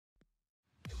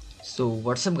So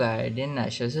what's up guys, in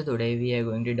Nasher. So today we are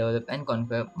going to develop and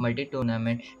configure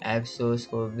multi-tournament app source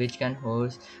code which can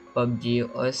host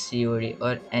PUBG or COD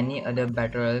or any other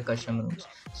battle royale custom rooms.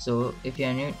 So if you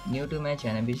are new to my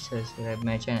channel, please subscribe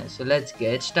my channel. So let's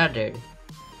get started.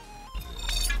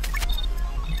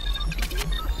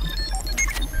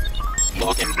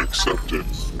 Login accepted.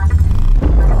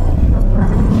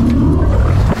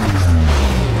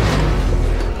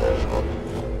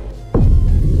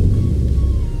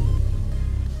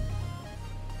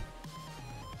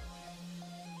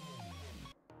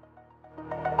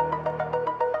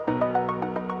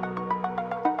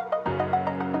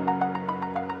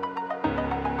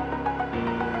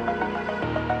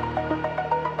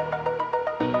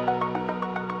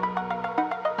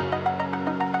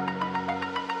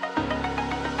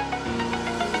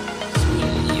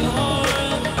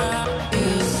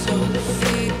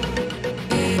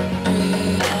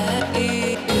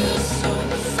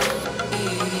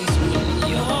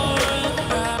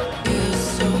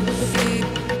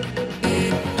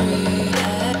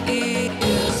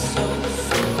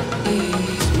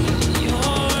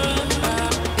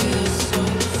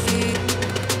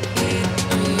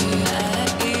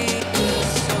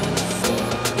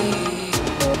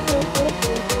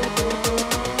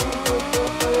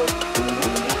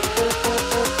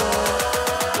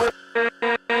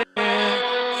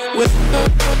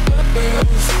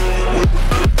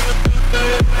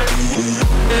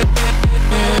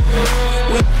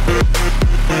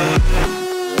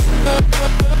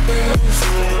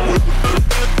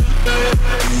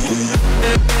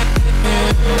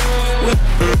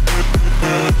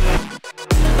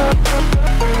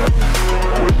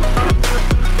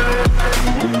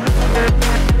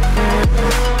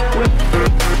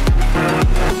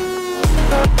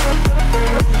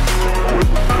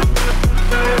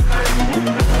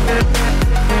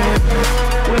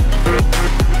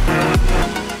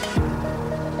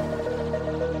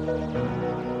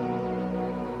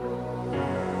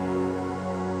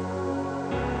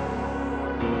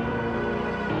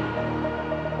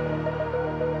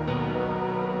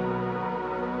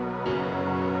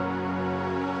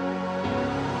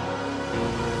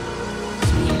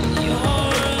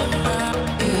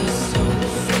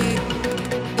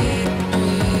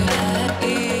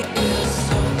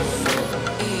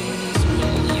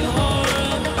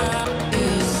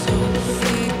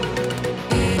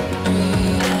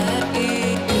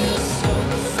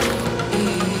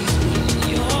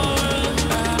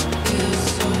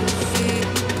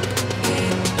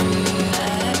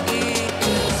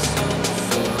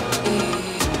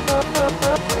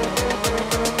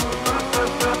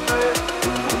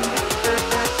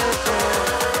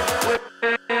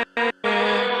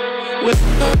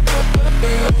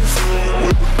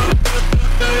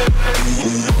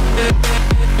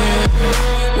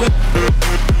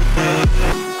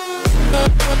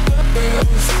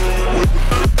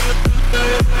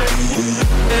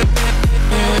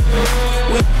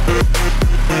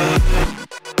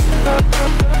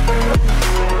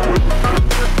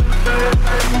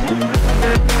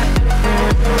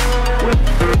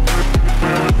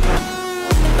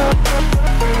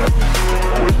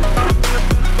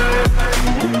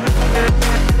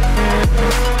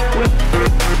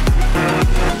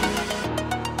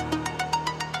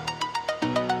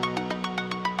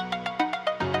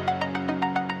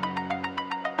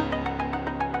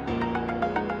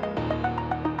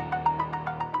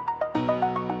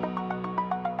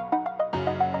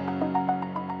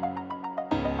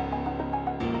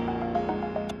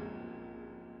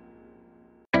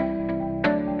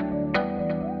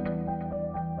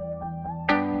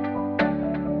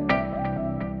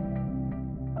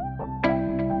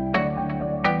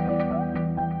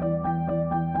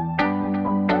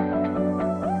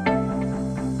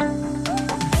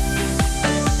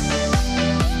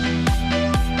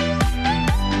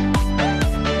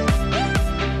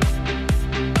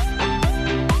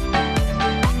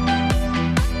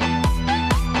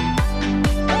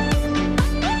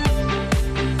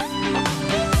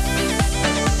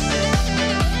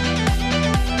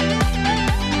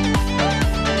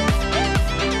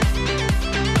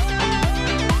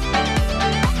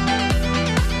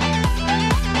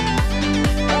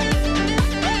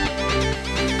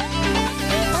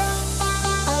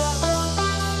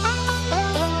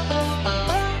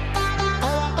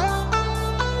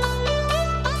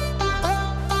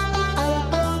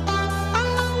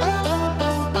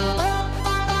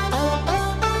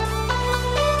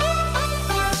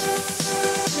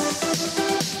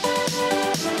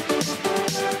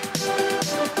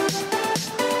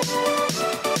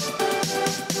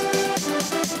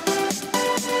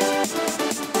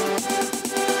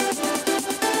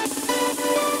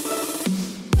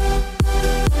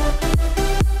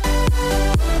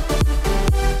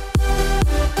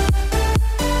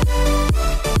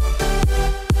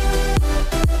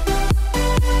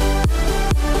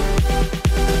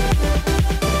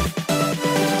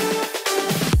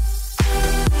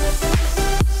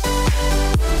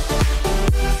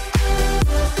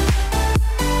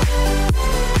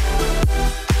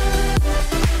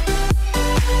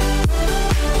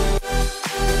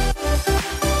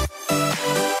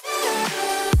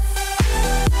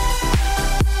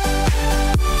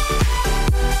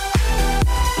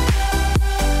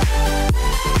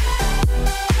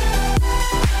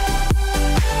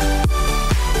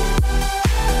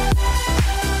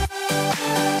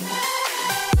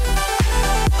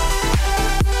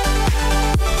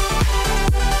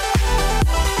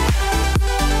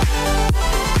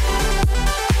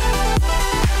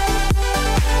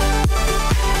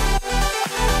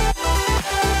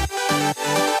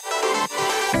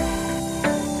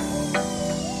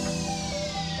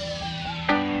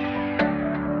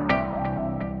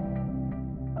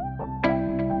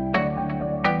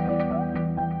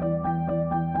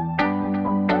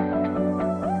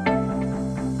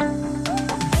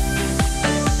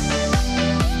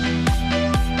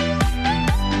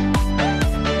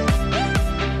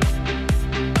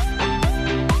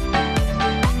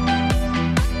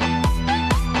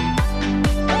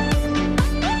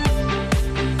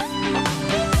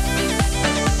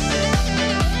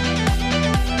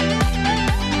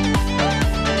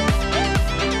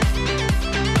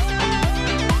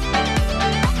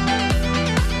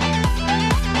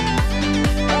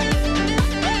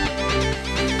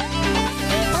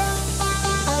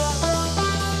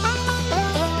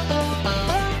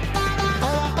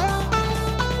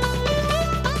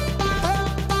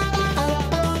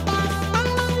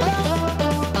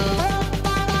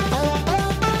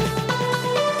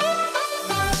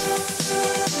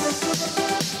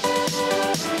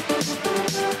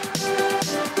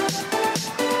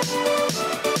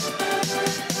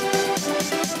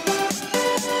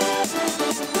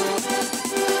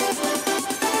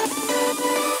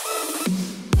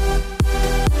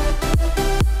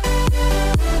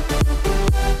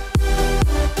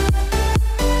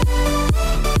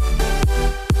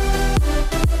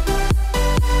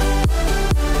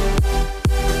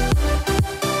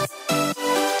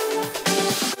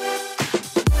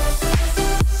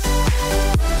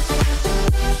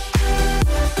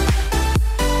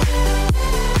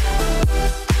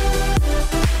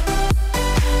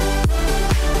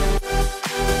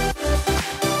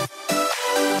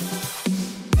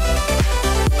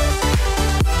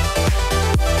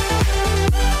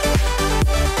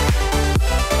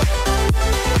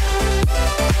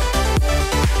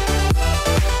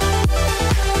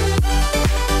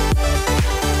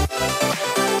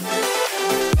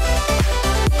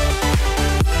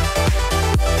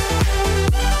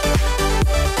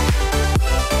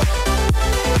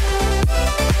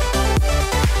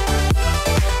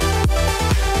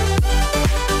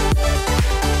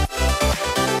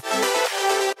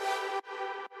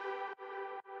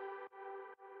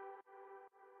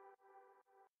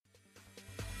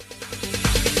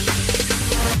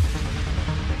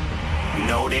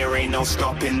 No, there ain't no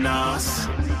stopping us.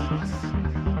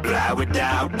 Fly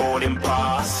without boarding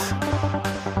pass.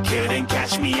 Couldn't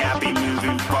catch me, I be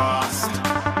moving fast.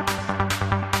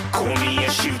 Call me a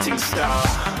shooting star.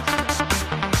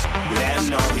 Let 'em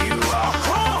know who you are.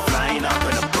 Flying up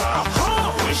in a bar.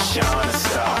 Wish on a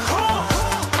star.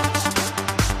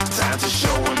 Time to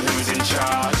show 'em who's in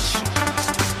charge.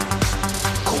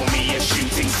 Call me a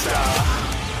shooting star.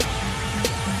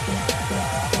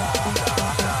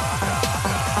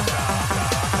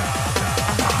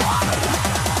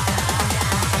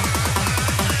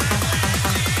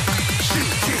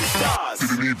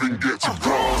 Didn't even get to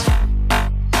bronze.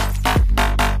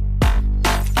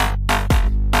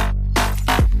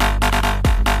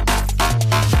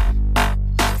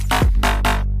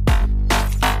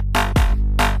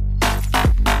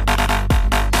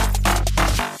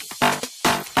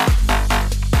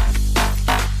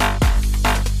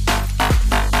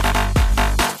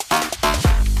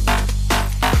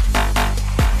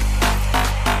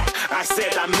 I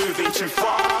said I'm moving too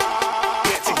far.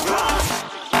 Get to glass.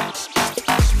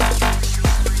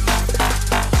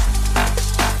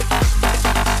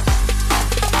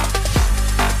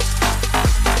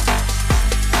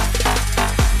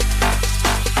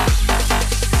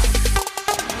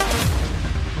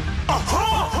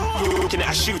 You're looking at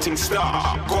a shooting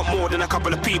star. Got more than a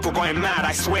couple of people going mad.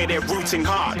 I swear they're rooting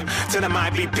hard. Tell them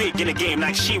I'd be big in the game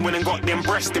like she went and got them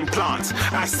breast implants.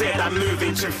 I said I'm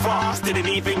moving too fast. Didn't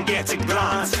even get to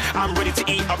glance. I'm ready to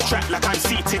eat up track like I'm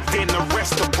seated in a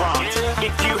restaurant.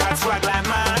 If you had swag like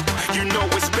mine, you know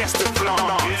it's best to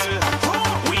flaunt.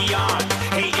 We aren't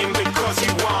hating because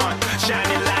you aren't.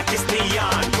 Shining like it's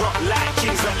neon. Rock like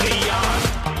kings of Leon.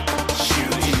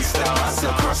 Shooting stars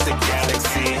across the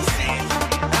galaxy.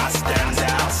 I stand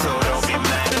out, so don't be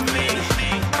mad at me.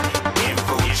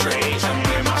 Infiltrate, I'm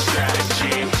with my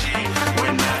strategy.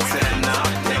 When I turn up,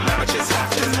 them amateurs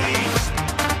have to leave.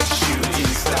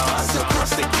 Shooting stars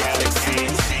across the galaxy.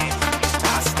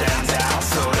 I stand out,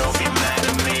 so don't be mad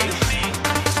at me.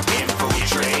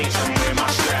 Infiltrate, I'm with my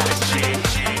strategy.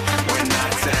 When I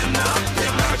turn up,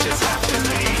 them amateurs have to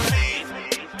leave.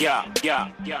 Yeah,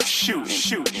 shooting. Yeah,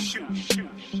 shooting.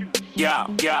 Yeah,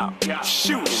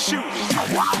 shooting.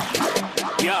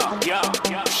 Yeah,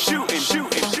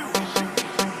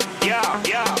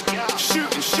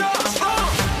 shooting shots.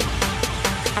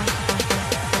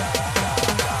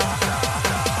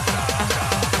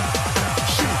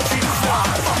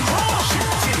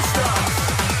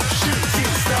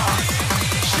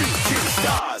 Shooting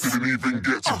stars. Didn't even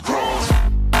get to bronze.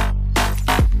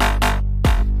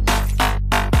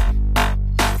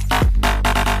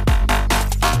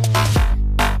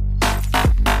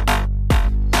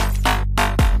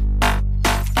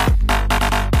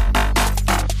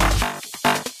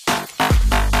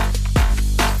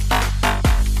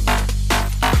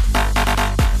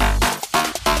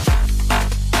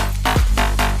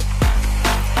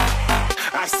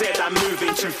 I said I'm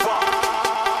moving too far.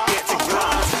 Get to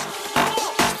glass.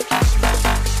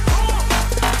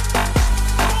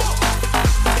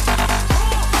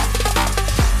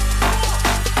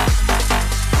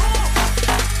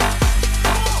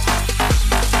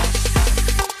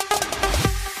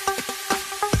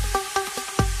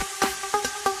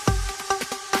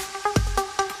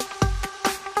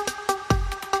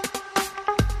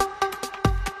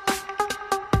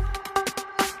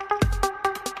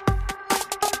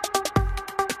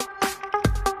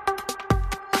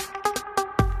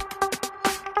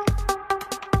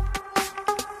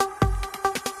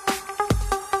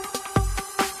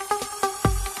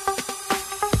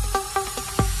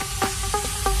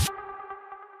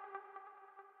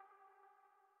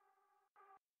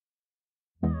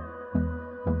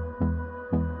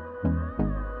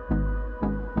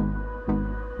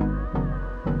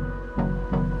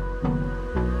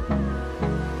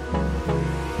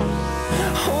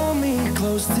 Hold me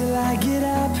close till I get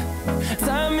up.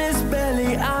 Time is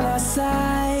barely on our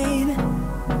side.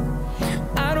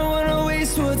 I don't wanna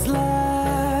waste what's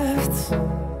left.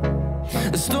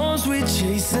 The storms we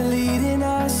chase are leading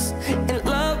us, and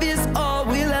love is all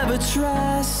we'll ever try.